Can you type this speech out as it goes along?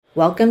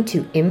Welcome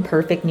to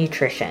Imperfect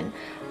Nutrition.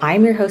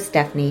 I'm your host,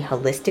 Stephanie,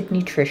 holistic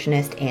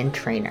nutritionist and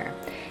trainer.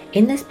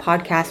 In this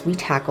podcast, we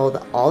tackle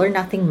the all or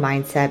nothing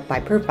mindset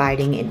by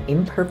providing an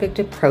imperfect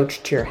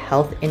approach to your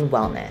health and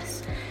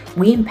wellness.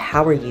 We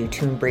empower you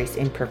to embrace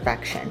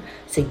imperfection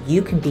so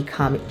you can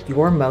become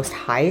your most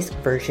highest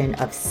version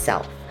of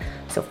self.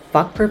 So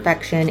fuck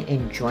perfection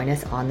and join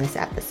us on this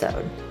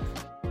episode.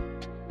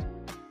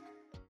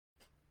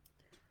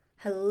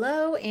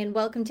 Hello and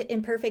welcome to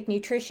Imperfect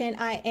Nutrition.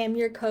 I am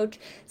your coach,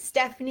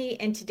 Stephanie,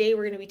 and today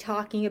we're going to be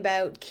talking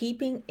about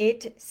keeping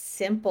it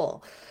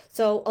simple.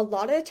 So a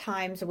lot of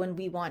times when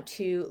we want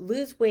to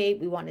lose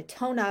weight, we want to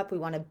tone up, we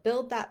want to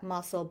build that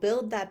muscle,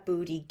 build that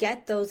booty,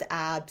 get those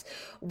abs,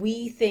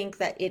 we think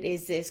that it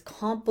is this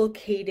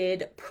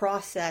complicated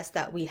process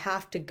that we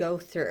have to go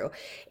through.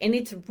 And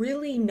it's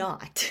really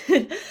not.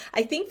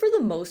 I think for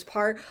the most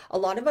part, a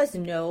lot of us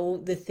know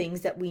the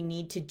things that we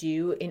need to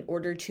do in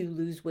order to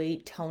lose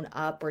weight, tone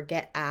up, or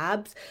get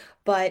abs,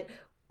 but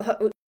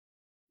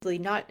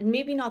not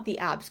maybe not the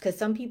abs, because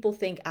some people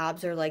think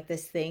abs are like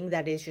this thing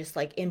that is just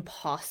like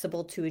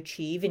impossible to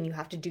achieve and you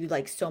have to do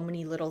like so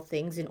many little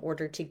things in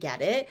order to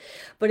get it,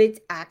 but it's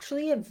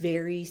actually a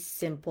very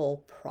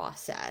simple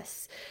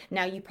process.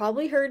 Now, you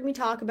probably heard me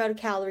talk about a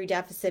calorie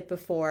deficit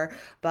before,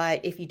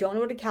 but if you don't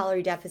know what a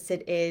calorie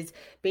deficit is,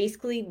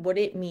 basically what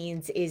it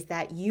means is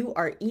that you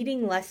are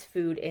eating less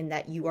food and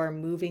that you are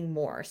moving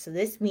more. So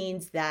this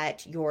means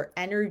that your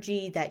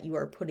energy that you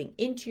are putting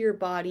into your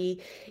body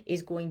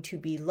is going to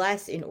be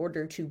less in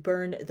order to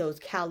burn those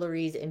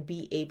calories and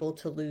be able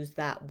to lose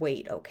that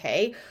weight,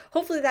 okay?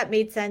 Hopefully that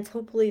made sense.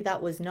 Hopefully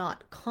that was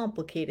not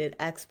complicated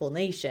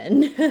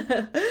explanation.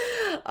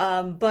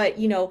 But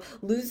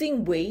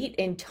losing weight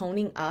and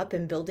toning up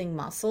and building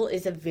muscle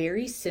is a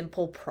very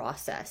simple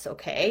process,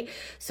 okay?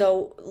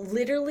 So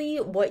literally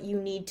what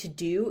you need to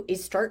do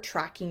is start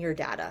tracking your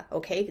data,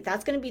 okay?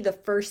 That's going to be the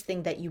first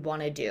thing that you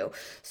want to do.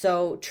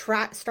 So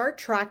start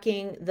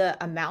tracking the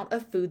amount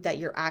of food that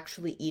you're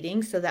actually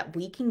eating so that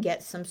we can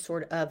get some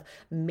sort of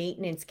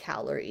maintenance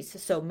calories.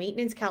 So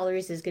maintenance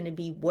calories is going to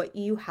be what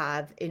you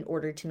have in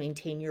order to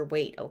maintain your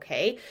weight,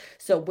 okay?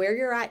 So where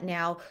you're at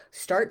now,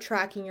 start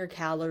tracking your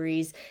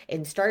calories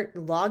and start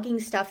logging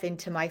stuff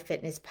into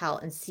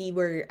MyFitnessPal and see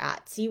where you're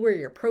at. See where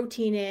your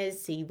protein is,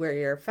 see where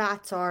your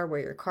fats are, where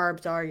your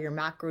carbs are, your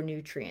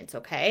macronutrients,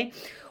 okay?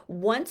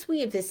 Once we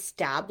have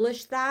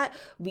established that,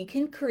 we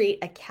can create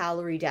a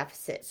calorie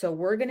deficit. So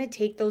we're going to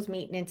take those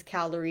maintenance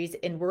calories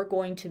and we're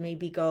going to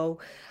maybe go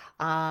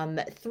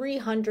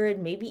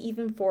 300, maybe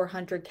even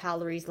 400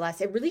 calories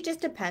less. It really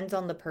just depends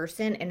on the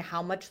person and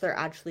how much they're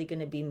actually going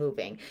to be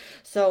moving.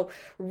 So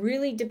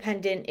really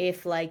dependent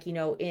if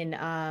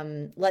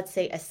in let's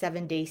say a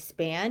 7-day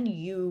span,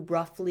 you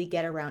roughly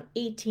get around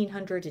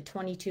 1800 to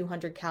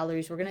 2200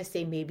 calories. We're going to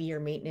say maybe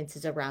your maintenance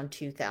is around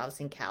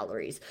 2000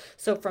 calories.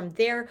 So from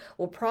there,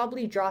 we'll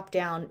probably drop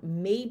down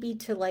maybe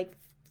to like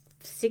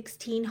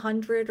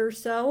 1600 or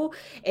so,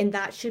 and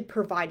that should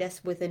provide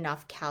us with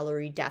enough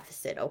calorie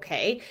deficit,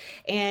 okay?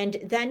 And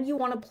then you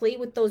want to play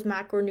with those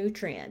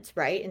macronutrients,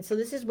 right? And so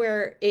this is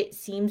where it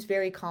seems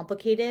very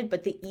complicated,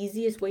 but the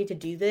easiest way to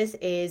do this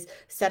is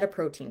set a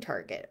protein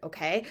target,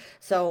 okay?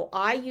 So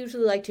I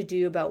usually like to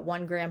do about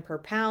 1 gram per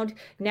pound.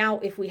 Now,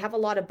 if we have a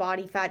lot of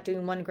body fat,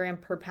 doing 1 gram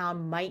per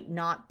pound might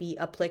not be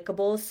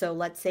applicable. So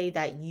let's say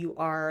that you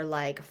are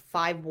like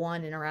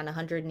 5'1" and around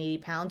 180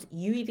 pounds,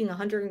 you eating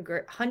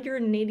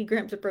 180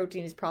 grams of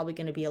protein is probably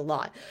going to be a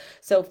lot.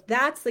 So if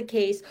that's the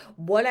case,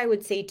 what I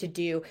would say to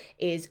do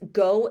is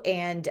go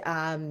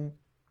and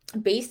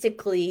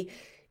basically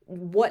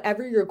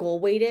whatever your goal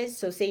weight is.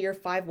 So say you're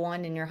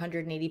 5'1" and you're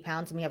 180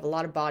 pounds and we have a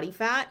lot of body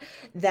fat,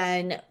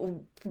 then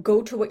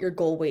go to what your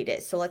goal weight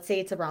is. So let's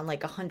say it's around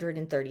like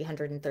 130,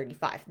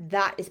 135.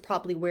 That is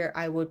probably where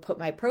I would put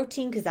my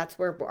protein because that's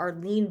where our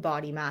lean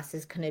body mass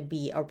is going to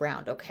be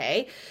around,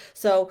 okay?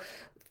 So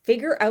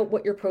figure out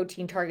what your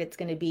protein target's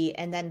going to be,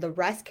 and then the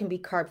rest can be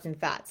carbs and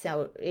fats.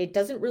 Now, it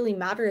doesn't really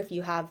matter if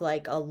you have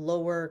like a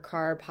lower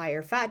carb,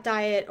 higher fat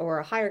diet or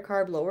a higher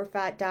carb, lower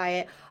fat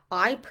diet.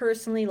 I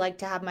personally like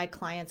to have my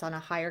clients on a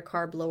higher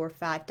carb, lower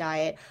fat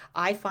diet.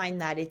 I find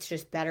that it's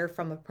just better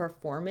from a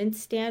performance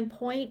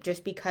standpoint,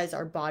 just because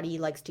our body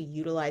likes to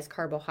utilize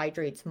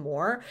carbohydrates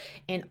more.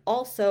 And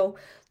also,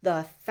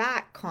 the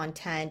fat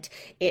content,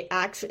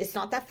 it's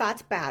not that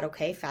fat's bad,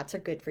 okay? Fats are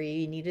good for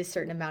you. You need a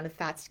certain amount of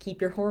fats to keep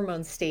your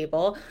hormones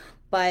stable,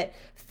 but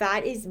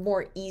fat is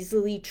more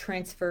easily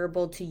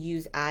transferable to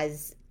use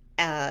as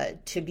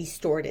to be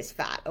stored as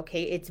fat,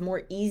 okay? It's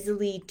more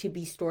easily to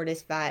be stored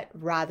as fat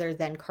rather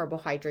than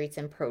carbohydrates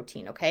and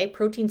protein, okay?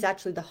 Protein's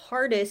actually the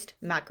hardest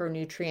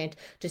macronutrient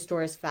to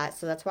store as fat,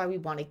 so that's why we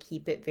want to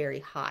keep it very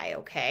high,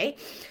 okay?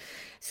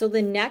 So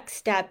the next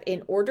step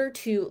in order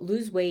to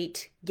lose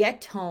weight,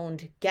 get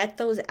toned, get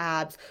those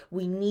abs,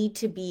 we need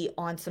to be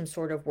on some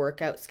sort of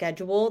workout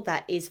schedule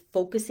that is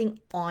focusing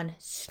on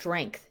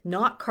strength,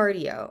 not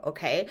cardio,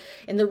 okay?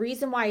 And the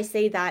reason why I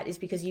say that is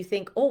because you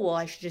think, oh, well,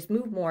 I should just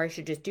move more, I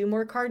should just do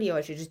more cardio,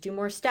 I should just do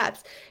more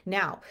steps.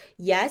 Now,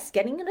 yes,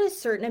 getting in a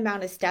certain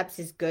amount of steps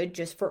is good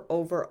just for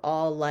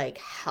overall like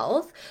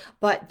health,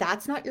 but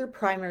that's not your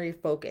primary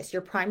focus.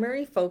 Your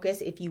primary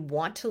focus, if you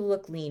want to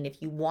look lean,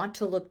 if you want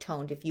to look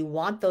toned, if you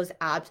want those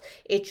abs,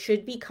 it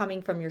should be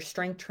coming from your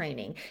strength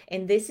training.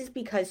 And this is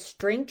because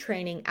strength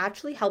training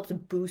actually helps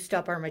boost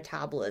up our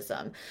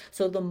metabolism.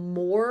 So the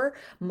more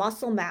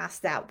muscle mass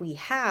that we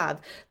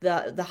have,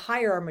 the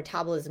higher our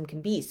metabolism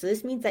can be. So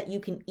this means that you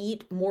can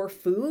eat more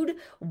food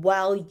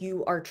while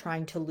you are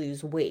trying to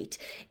lose weight.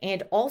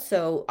 And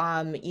also,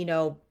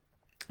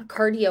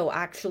 cardio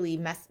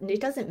actually it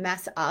doesn't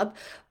mess up,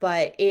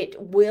 but it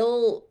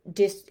won't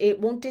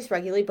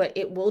dysregulate, but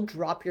it will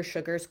drop your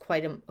sugars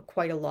quite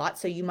a lot.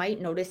 So you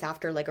might notice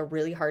after like a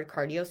really hard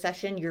cardio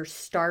session you're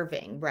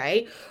starving,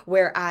 right?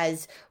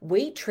 Whereas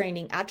weight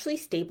training actually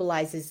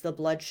stabilizes the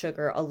blood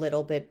sugar a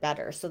little bit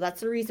better. So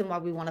that's the reason why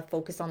we want to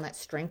focus on that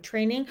strength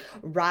training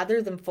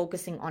rather than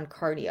focusing on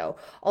cardio.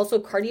 Also,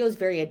 cardio is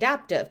very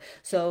adaptive.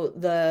 So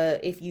the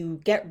if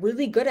you get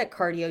really good at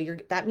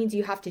cardio, that means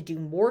you have to do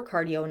more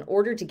cardio in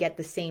order to get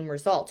the same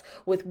results.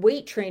 With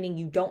weight training,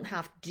 you don't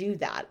have to do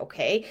that,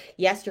 okay?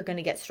 Yes, you're going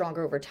to get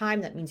stronger over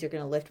time. That means you're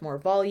going to lift more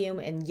volume.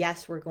 And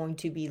yes, we're going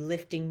to be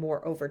lifting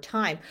more over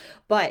time.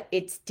 But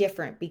it's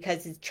different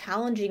because it's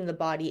challenging the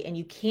body and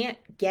you can't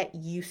get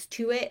used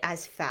to it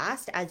as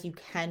fast as you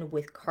can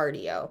with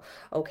cardio,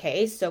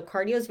 okay? So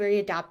cardio is very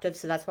adaptive.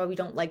 So that's why we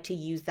don't like to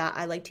use that.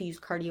 I like to use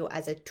cardio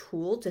as a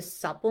tool to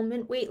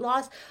supplement weight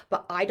loss,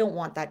 but I don't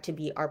want that to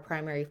be our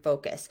primary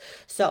focus.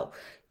 So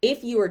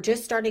if you are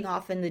just starting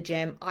off in the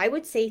gym, I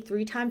would say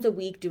 3 times a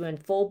week doing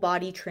full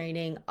body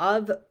training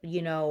of,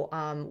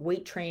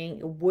 weight training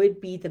would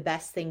be the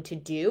best thing to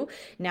do.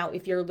 Now,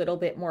 if you're a little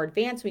bit more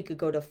advanced, we could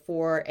go to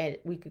 4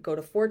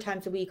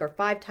 times a week or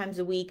 5 times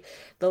a week.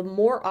 The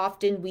more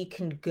often we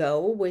can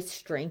go with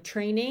strength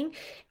training,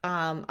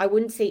 I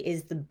wouldn't say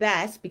is the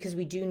best because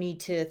we do need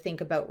to think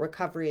about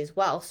recovery as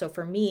well. So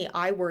for me,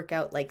 I work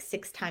out like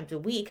 6 times a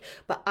week,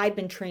 but I've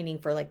been training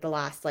for like the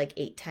last like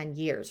 8, 10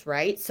 years,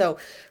 right? So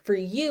for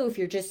you, if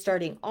you're just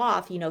starting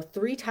off,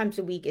 3 times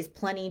a week is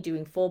plenty,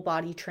 doing full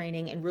body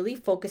training and really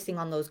focusing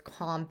on those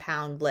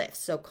compound lifts.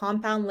 So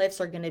compound lifts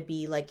are going to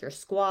be like your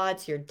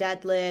squats, your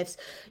deadlifts,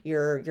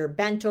 your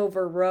bent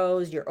over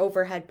rows, your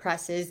overhead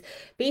presses,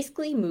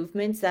 basically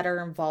movements that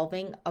are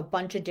involving a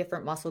bunch of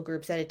different muscle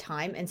groups at a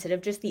time instead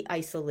of just the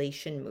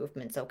isolation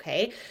movements,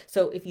 okay?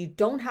 So if you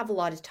don't have a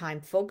lot of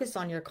time, focus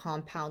on your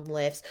compound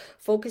lifts,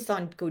 focus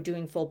on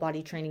doing full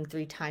body training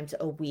 3 times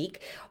a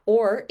week.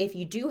 Or if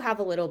you do have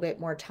a little bit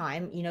more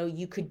time,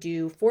 you could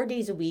do 4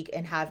 days a week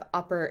and have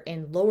upper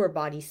and lower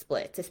body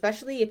splits,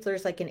 especially if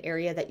there's like an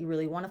area that you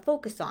really want to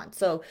focus on.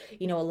 So,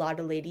 a lot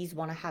of ladies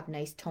want to have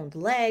nice toned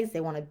legs.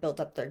 They want to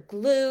build up their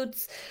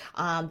glutes.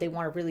 They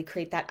want to really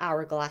create that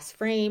hourglass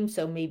frame.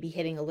 So maybe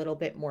hitting a little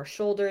bit more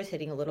shoulders,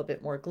 hitting a little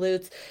bit more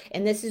glutes.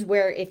 And this is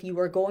where if you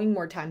are going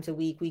more times a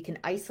week, we can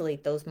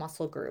isolate those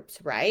muscle groups,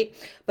 right?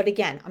 But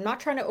again, I'm not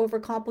trying to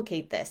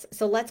overcomplicate this.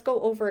 So let's go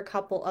over a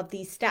couple of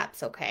these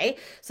steps, okay?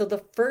 So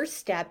the first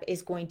step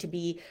is going to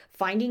be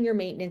finding your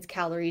maintenance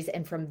calories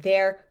and from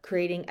there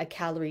creating a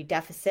calorie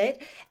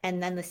deficit.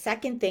 And then the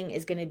second thing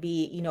is going to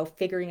be,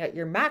 figuring out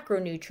your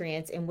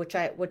macronutrients, in which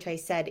I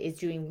said is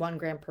doing 1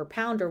 gram per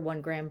pound or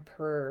 1 gram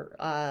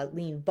per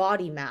lean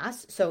body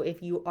mass. So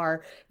if you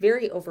are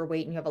very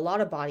overweight and you have a lot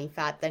of body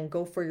fat, then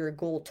go for your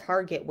goal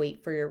target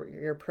weight for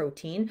your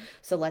protein.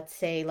 So let's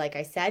say, like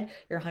I said,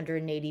 you're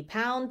 180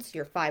 pounds,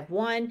 you're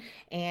 5'1",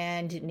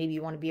 and maybe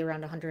you want to be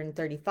around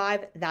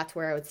 135. That's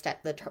where I would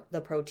set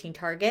the protein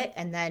target.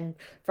 And then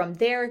from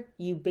there,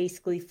 you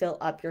basically fill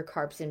up your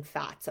carbs and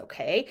fats,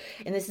 okay?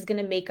 And this is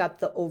going to make up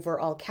the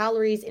overall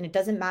calories. And it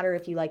doesn't matter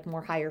if you like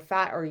more higher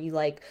fat or you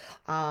like,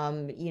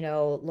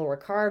 lower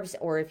carbs,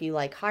 or if you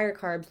like higher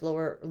carbs,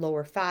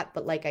 lower fat.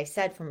 But like I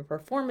said, from a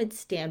performance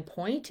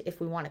standpoint, if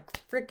we want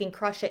to freaking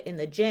crush it in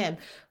the gym,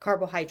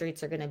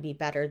 carbohydrates are going to be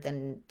better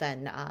than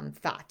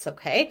fats,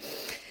 okay?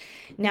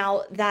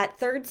 Now, that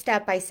third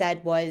step I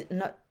said was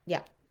not,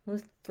 yeah,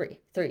 three.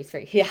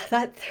 Yeah,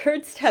 that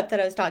third step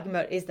that I was talking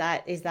about is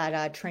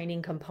that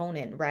training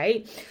component,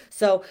 right?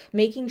 So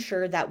making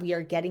sure that we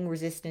are getting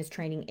resistance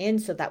training in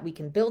so that we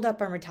can build up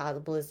our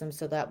metabolism,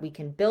 so that we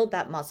can build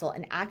that muscle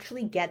and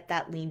actually get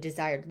that lean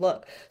desired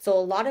look. So a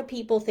lot of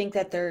people think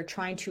that they're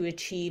trying to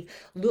achieve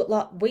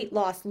weight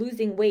loss,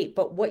 losing weight,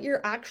 but what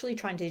you're actually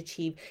trying to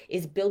achieve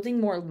is building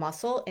more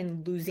muscle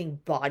and losing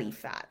body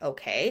fat,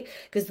 okay?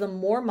 Because the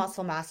more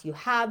muscle mass you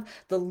have,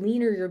 the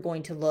leaner you're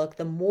going to look,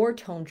 the more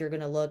toned you're going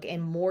to look,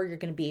 and more you're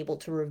going to be able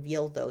to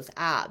reveal those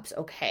abs.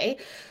 Okay.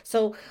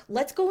 So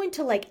let's go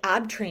into like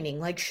ab training.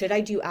 Like, should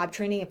I do ab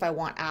training if I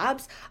want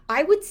abs?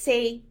 I would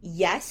say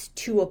yes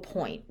to a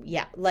point.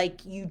 Yeah.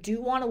 Like, you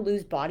do want to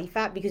lose body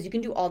fat because you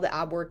can do all the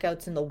ab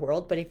workouts in the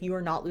world, but if you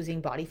are not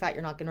losing body fat,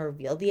 you're not going to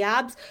reveal the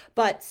abs.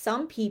 But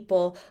some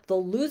people,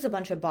 they'll lose a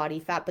bunch of body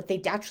fat, but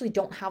they actually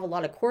don't have a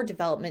lot of core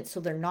development, so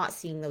they're not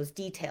seeing those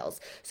details.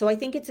 So I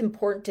think it's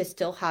important to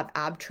still have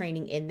ab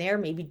training in there,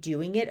 maybe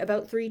doing it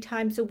about 3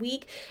 times a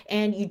week.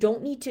 And you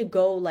don't need to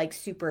go like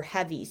super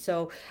heavy.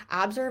 So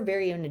abs are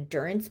very an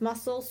endurance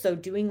muscle. So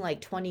doing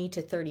like 20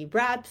 to 30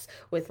 reps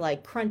with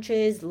like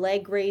crunches,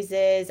 leg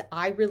raises.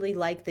 I really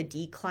like the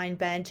decline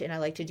bench, and I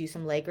like to do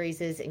some leg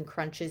raises and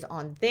crunches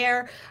on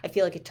there. I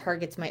feel like it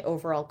targets my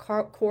overall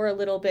core a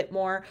little bit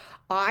more.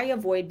 I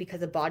avoid,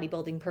 because of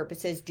bodybuilding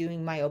purposes,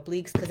 doing my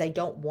obliques because I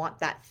don't want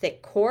that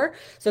thick core.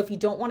 So if you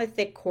don't want a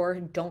thick core,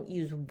 don't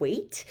use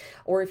weight.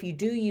 Or if you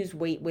do use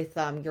weight with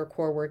your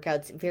core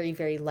workouts, very,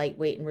 very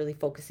lightweight and really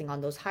focusing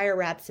on those higher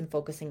reps and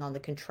focusing on the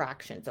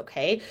contractions,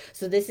 okay?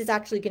 So this is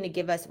actually going to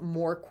give us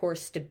more core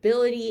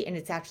stability, and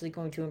it's actually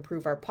going to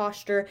improve our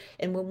posture.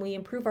 And when we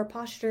improve our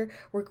posture,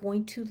 we're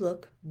going to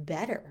look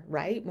better,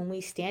 right? When we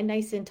stand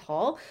nice and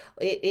tall,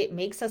 it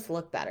makes us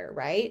look better,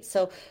 right?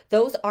 So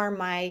those are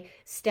my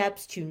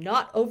steps to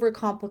not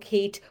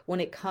overcomplicate when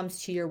it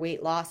comes to your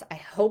weight loss. I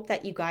hope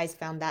that you guys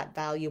found that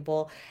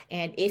valuable.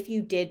 And if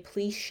you did,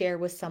 please share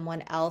with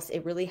someone else.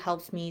 It really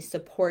helps me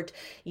support,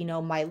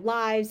 my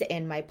lives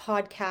and my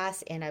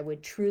podcast. And I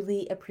would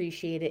truly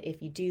appreciate it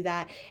if you do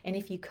that. And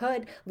if you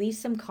could, leave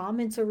some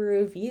comments or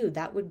a review.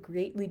 That would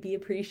greatly be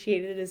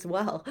appreciated as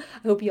well.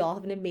 I hope you all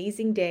have an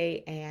amazing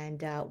day,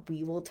 and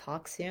we will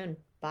talk soon.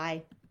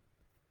 Bye.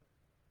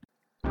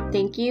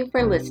 Thank you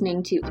for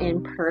listening to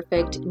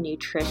Imperfect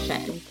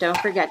Nutrition. Don't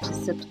forget to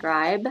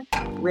subscribe,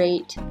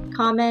 rate,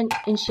 comment,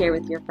 and share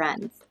with your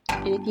friends.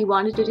 And if you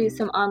wanted to do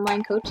some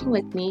online coaching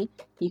with me,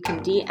 you can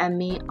DM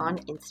me on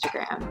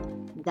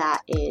Instagram.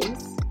 That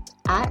is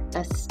at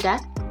a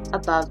step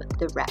above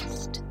the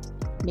rest.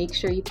 Make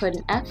sure you put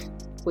an F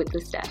with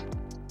the step.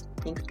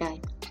 Thanks,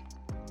 guys.